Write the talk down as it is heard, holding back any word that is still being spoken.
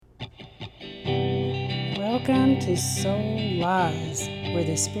Welcome to Soul Lies, where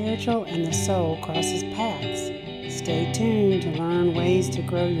the spiritual and the soul crosses paths. Stay tuned to learn ways to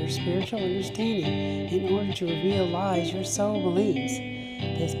grow your spiritual understanding in order to reveal lies your soul believes.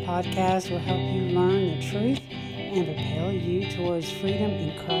 This podcast will help you learn the truth and propel you towards freedom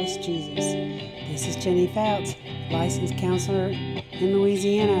in Christ Jesus. This is Jenny Fouts, licensed counselor in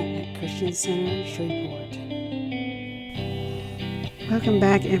Louisiana at Christian Center, Shreveport. Welcome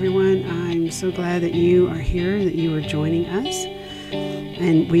back, everyone. I'm so glad that you are here, that you are joining us.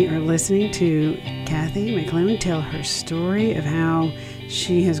 And we are listening to Cathy McClellan tell her story of how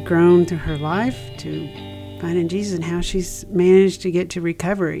she has grown through her life to finding Jesus and how she's managed to get to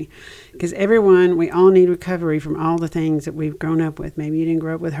recovery. Because we all need recovery from all the things that we've grown up with. Maybe you didn't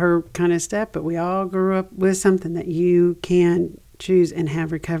grow up with her kind of stuff, but we all grew up with something that you can choose and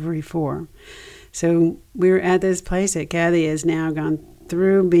have recovery for. So we're at this place that Cathy has now gone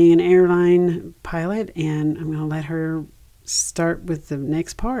through being an airline pilot, and I'm going to let her start with the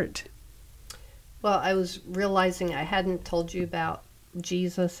next part. Well, I was realizing I hadn't told you about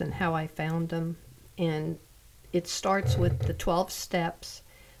Jesus and how I found him, and it starts with the 12 steps.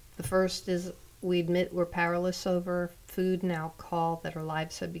 The first is we admit we're powerless over food and alcohol, that our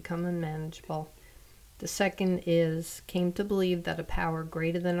lives have become unmanageable. The second is came to believe that a power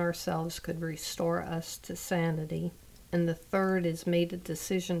greater than ourselves could restore us to sanity. And the third is made a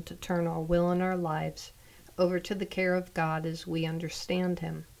decision to turn our will and our lives over to the care of God as we understand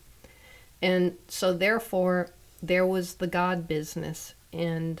him. And so therefore, there was the God business,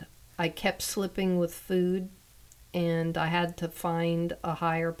 and I kept slipping with food, and I had to find a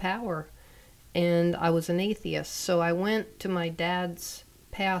higher power. And I was an atheist, so I went to my dad's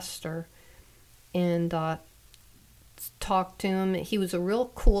pastor and talked to him. He was a real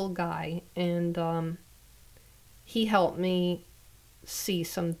cool guy, and he helped me see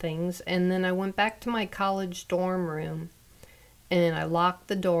some things. And then I went back to my college dorm room, and I locked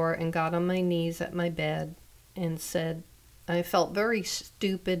the door and got on my knees at my bed and said, I felt very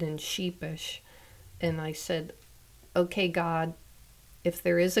stupid and sheepish, and I said, okay, God, if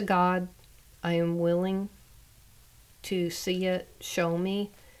there is a God, I am willing to see it, show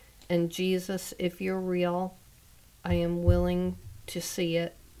me. And Jesus, if you're real, I am willing to see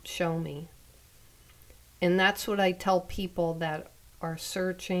it, show me. And that's what I tell people that are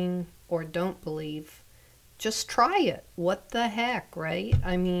searching or don't believe. Just try it. What the heck, right?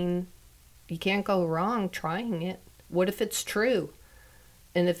 I mean, you can't go wrong trying it. What if it's true?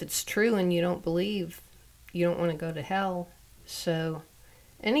 And if it's true and you don't believe, you don't want to go to hell. So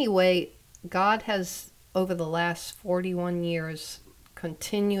anyway, God has, over the last 41 years,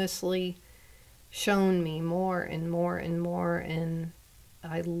 continuously shown me more and more and more, and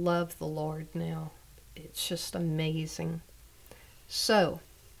I love the Lord now. It's just amazing. So,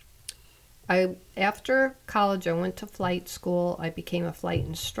 after college, I went to flight school. I became a flight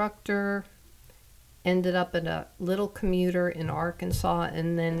instructor, ended up at a little commuter in Arkansas,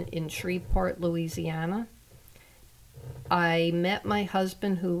 and then in Shreveport, Louisiana. I met my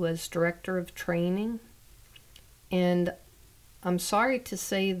husband, who was director of training, and I'm sorry to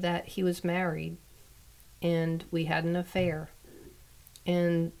say that he was married, and we had an affair.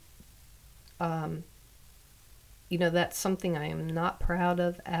 And, that's something I am not proud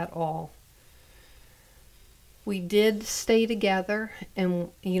of at all. We did stay together,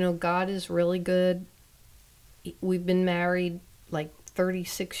 and, God is really good. We've been married like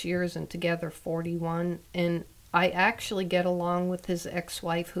 36 years and together 41, and I actually get along with his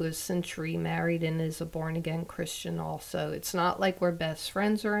ex-wife, who is since remarried and is a born-again Christian also. It's not like we're best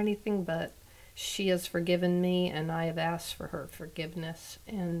friends or anything, but she has forgiven me, and I have asked for her forgiveness.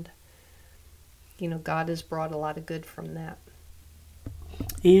 And, God has brought a lot of good from that.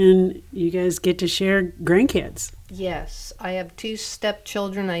 And you guys get to share grandkids. Yes, I have 2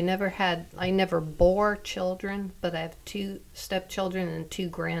 stepchildren. I never bore children, but I have 2 stepchildren and 2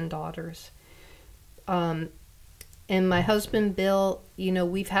 granddaughters. And my husband, Bill,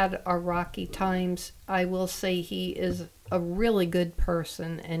 we've had our rocky times. I will say he is a really good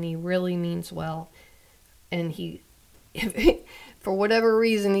person, and he really means well. And he, for whatever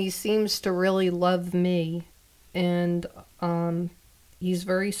reason, he seems to really love me. And he's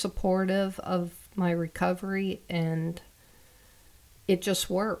very supportive of my recovery, and it just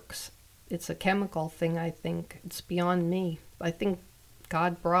works. It's a chemical thing, I think. It's beyond me. I think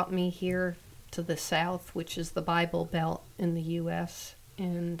God brought me here to the South, which is the Bible Belt in the U.S.,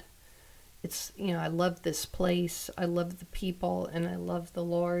 and it's, I love this place, I love the people, and I love the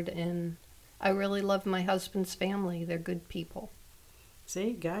Lord, and I really love my husband's family. They're good people.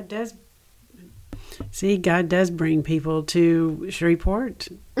 See, God does See, God does bring people to Shreveport.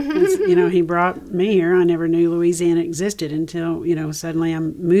 He brought me here. I never knew Louisiana existed until, suddenly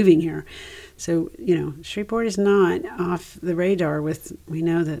I'm moving here. So, Shreveport is not off the radar. We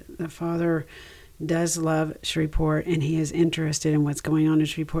know that the Father does love Shreveport, and he is interested in what's going on in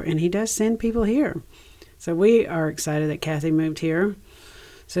Shreveport, and he does send people here. So we are excited that Cathy moved here.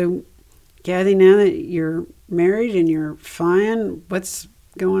 So, Cathy, now that you're married and you're flying, what's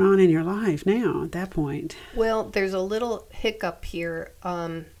going on in your life now at that point? Well, there's a little hiccup here.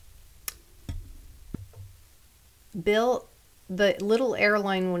 Bill, the little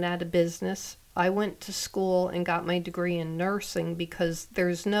airline went out of business. I went to school and got my degree in nursing because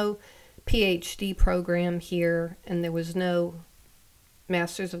there's no PhD program here and there was no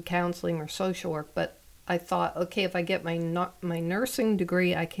Masters of Counseling or social work. But I thought, okay, if I get my nursing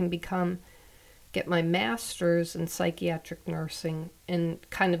degree, I can get my master's in psychiatric nursing and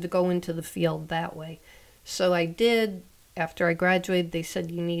kind of go into the field that way. So I did. After I graduated, they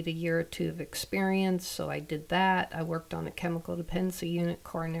said you need a year or two of experience, so I did that. I worked on a chemical dependency unit,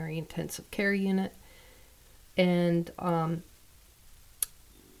 coronary intensive care unit, and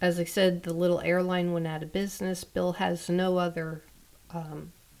as I said, the little airline went out of business. Bill has no other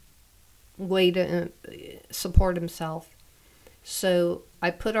way to support himself. So I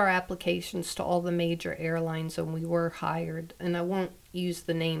put our applications to all the major airlines and we were hired. And I won't use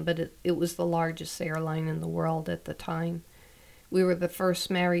the name, but it was the largest airline in the world at the time. We were the first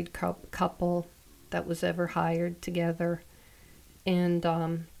married couple that was ever hired together. And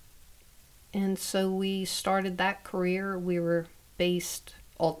so we started that career. We were based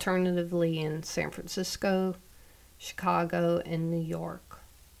alternatively in San Francisco, Chicago, and New York.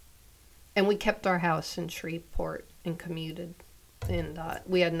 And we kept our house in Shreveport and commuted. And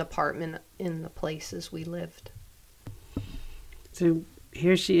we had an apartment in the places we lived. So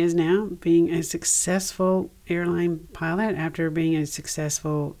here she is now, being a successful airline pilot after being a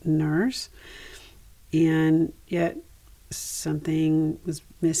successful nurse. And yet something was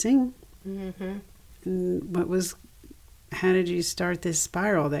missing. Mm-hmm. And how did you start this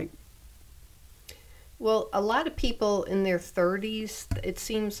spiral? Well, a lot of people in their 30s, it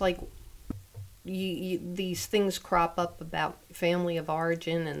seems like these things crop up about family of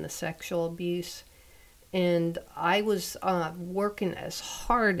origin and the sexual abuse. And I was working as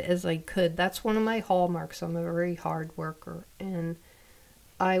hard as I could. That's one of my hallmarks. I'm a very hard worker. And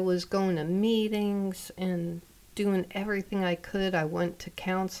I was going to meetings and doing everything I could. I went to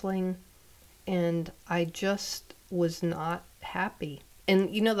counseling. And I just was not happy.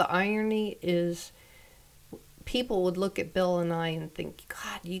 And, the irony is people would look at Bill and I and think,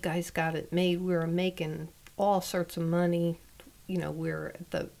 God, you guys got it made. We were making all sorts of money. We were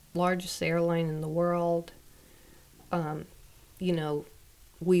at the largest airline in the world.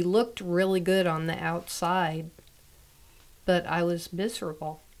 We looked really good on the outside, but I was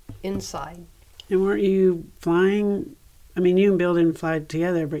miserable inside. And weren't you flying? I mean, you and Bill didn't fly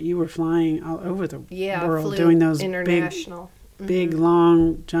together, but you were flying all over the world doing those international. Big,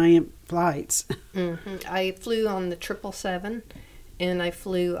 long, giant flights. Mm-hmm. I flew on the 777, and I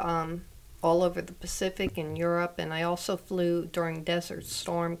flew all over the Pacific and Europe, and I also flew during Desert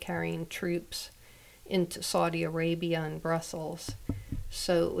Storm carrying troops into Saudi Arabia and Brussels.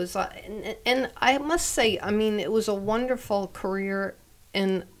 So it was, and I must say, it was a wonderful career,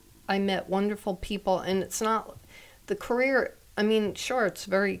 and I met wonderful people, and it's not, the career, sure, it's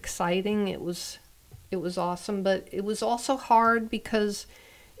very exciting, it was awesome, but it was also hard because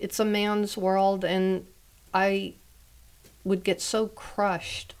it's a man's world, and I would get so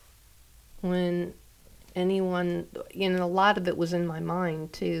crushed when anyone, a lot of it was in my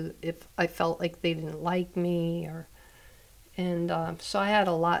mind too, if I felt like they didn't like me, so I had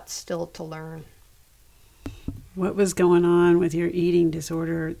a lot still to learn. What was going on with your eating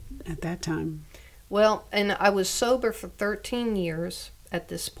disorder at that time? Well, and I was sober for 13 years at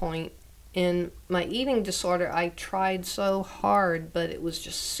this point. And my eating disorder, I tried so hard, but it was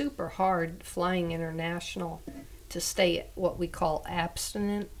just super hard flying international to stay what we call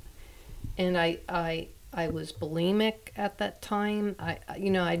abstinent. And I was bulimic at that time.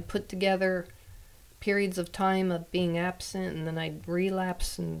 I'd put together periods of time of being absent, and then I'd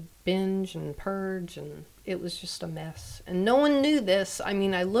relapse and binge and purge, and it was just a mess. And no one knew this. I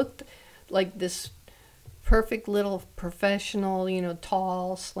looked like this perfect little professional,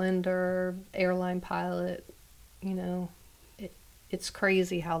 tall, slender, airline pilot. It's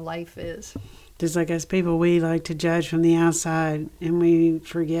crazy how life is. Just like us people, we like to judge from the outside, and we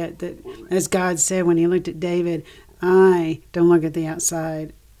forget that, as God said when he looked at David, I don't look at the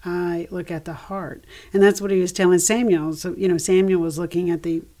outside, I look at the heart. And that's what he was telling Samuel. So, Samuel was looking at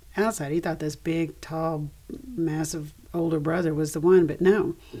the outside. He thought this big, tall, massive older brother was the one, but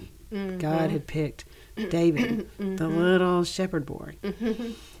no. God had picked David, the little shepherd boy.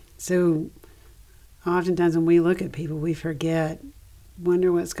 So oftentimes when we look at people, we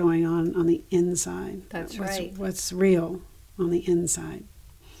wonder what's going on the inside. That's right. What's real on the inside.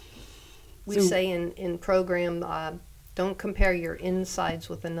 We say in program, don't compare your insides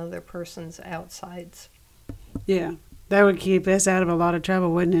with another person's outsides. Yeah. That would keep us out of a lot of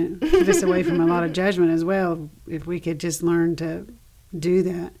trouble, wouldn't it? Keep us away from a lot of judgment as well, if we could just learn to do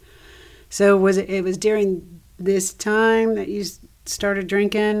that. So it was during this time that you started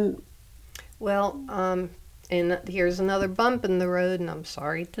drinking? Well, and here's another bump in the road, and I'm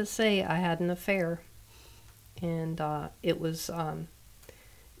sorry to say I had an affair. And it was on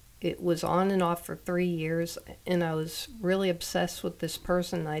and off for 3 years, and I was really obsessed with this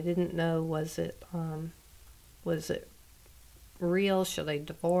person. I didn't know, was it real? Should I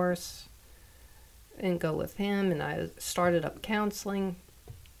divorce and go with him? And I started up counseling.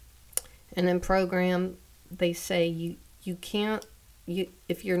 And in program, they say you can't,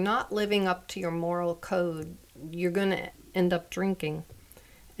 if you're not living up to your moral code, you're going to end up drinking.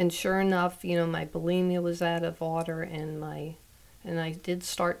 And sure enough, my bulimia was out of order, and I did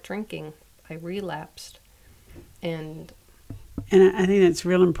start drinking. I relapsed. And I think that's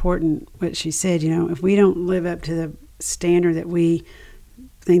real important what she said. If we don't live up to the standard that we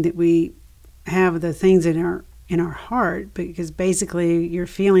think that we have, the things in our heart, because basically you're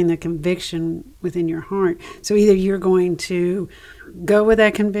feeling the conviction within your heart. So either you're going to go with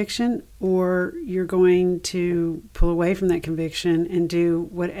that conviction, or you're going to pull away from that conviction and do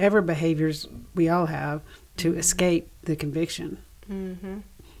whatever behaviors we all have to escape the conviction. Mm-hmm.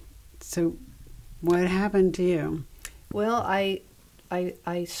 So what happened to you? Well, I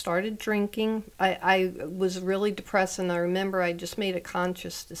started drinking. I was really depressed, and I remember I just made a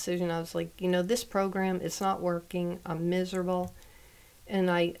conscious decision. I was like, this program, it's not working. I'm miserable.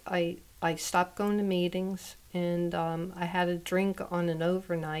 And I stopped going to meetings, and I had a drink on an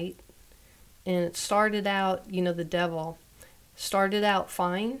overnight. And it started out, the devil started out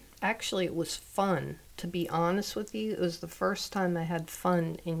fine. Actually, it was fun, to be honest with you. It was the first time I had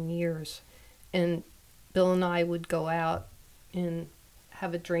fun in years. And Bill and I would go out and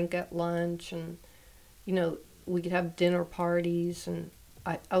have a drink at lunch, and we could have dinner parties, and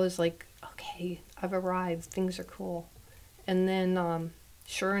I was like, okay, I've arrived, things are cool. And then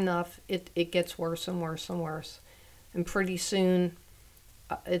sure enough, it gets worse and worse and worse, and pretty soon,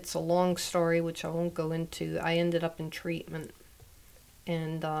 it's a long story which I won't go into, I ended up in treatment.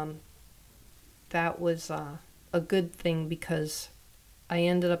 And that was a good thing, because I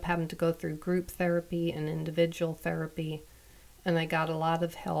ended up having to go through group therapy and individual therapy, and I got a lot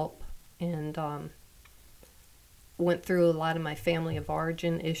of help, and went through a lot of my family of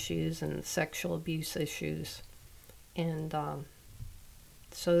origin issues and sexual abuse issues. And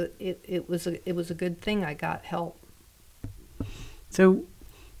so it was a good thing I got help. So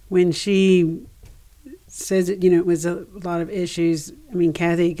when she says that, it was a lot of issues,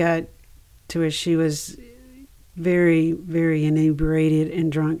 Cathy got to us, she was very, very inebriated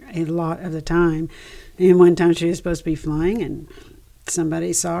and drunk a lot of the time. And one time she was supposed to be flying, and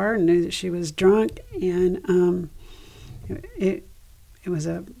somebody saw her and knew that she was drunk, and it was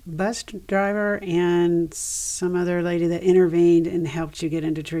a bus driver and some other lady that intervened and helped you get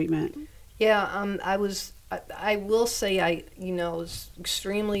into treatment. Yeah, I will say I was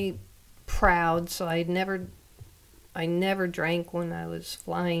extremely proud. So I never drank when I was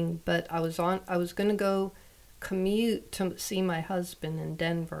flying, but I was going to go commute to see my husband in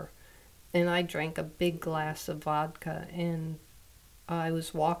Denver, and I drank a big glass of vodka, and I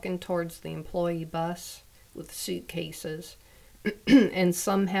was walking towards the employee bus with suitcases, and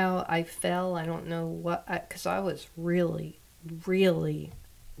somehow I fell. I don't know what, because I was really, really,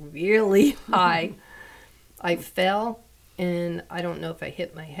 really high. I fell, and I don't know if I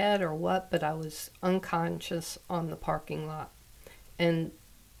hit my head or what, but I was unconscious on the parking lot. And,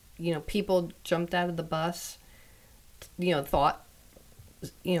 people jumped out of the bus, thought,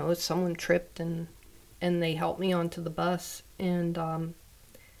 someone tripped, and they helped me onto the bus, and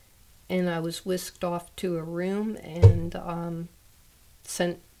I was whisked off to a room and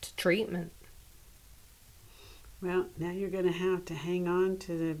sent to treatment. Well, now you're going to have to hang on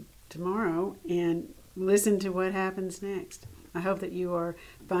to tomorrow and listen to what happens next. I hope that you are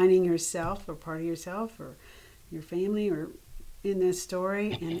finding yourself, or part of yourself, or your family, or in this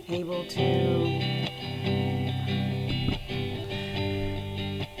story, and able to...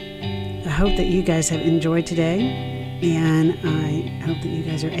 I hope that you guys have enjoyed today, and I hope that you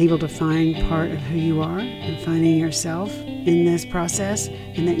guys are able to find part of who you are and finding yourself in this process,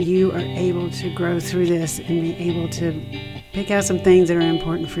 and that you are able to grow through this and be able to pick out some things that are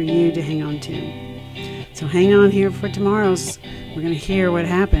important for you to hang on to. So hang on here for tomorrow's. We're going to hear what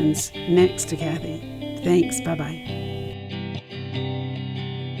happens next to Cathy. Thanks. Bye-bye.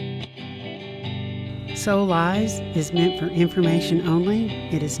 Soul Lies is meant for information only.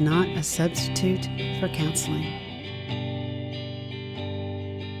 It is not a substitute for counseling.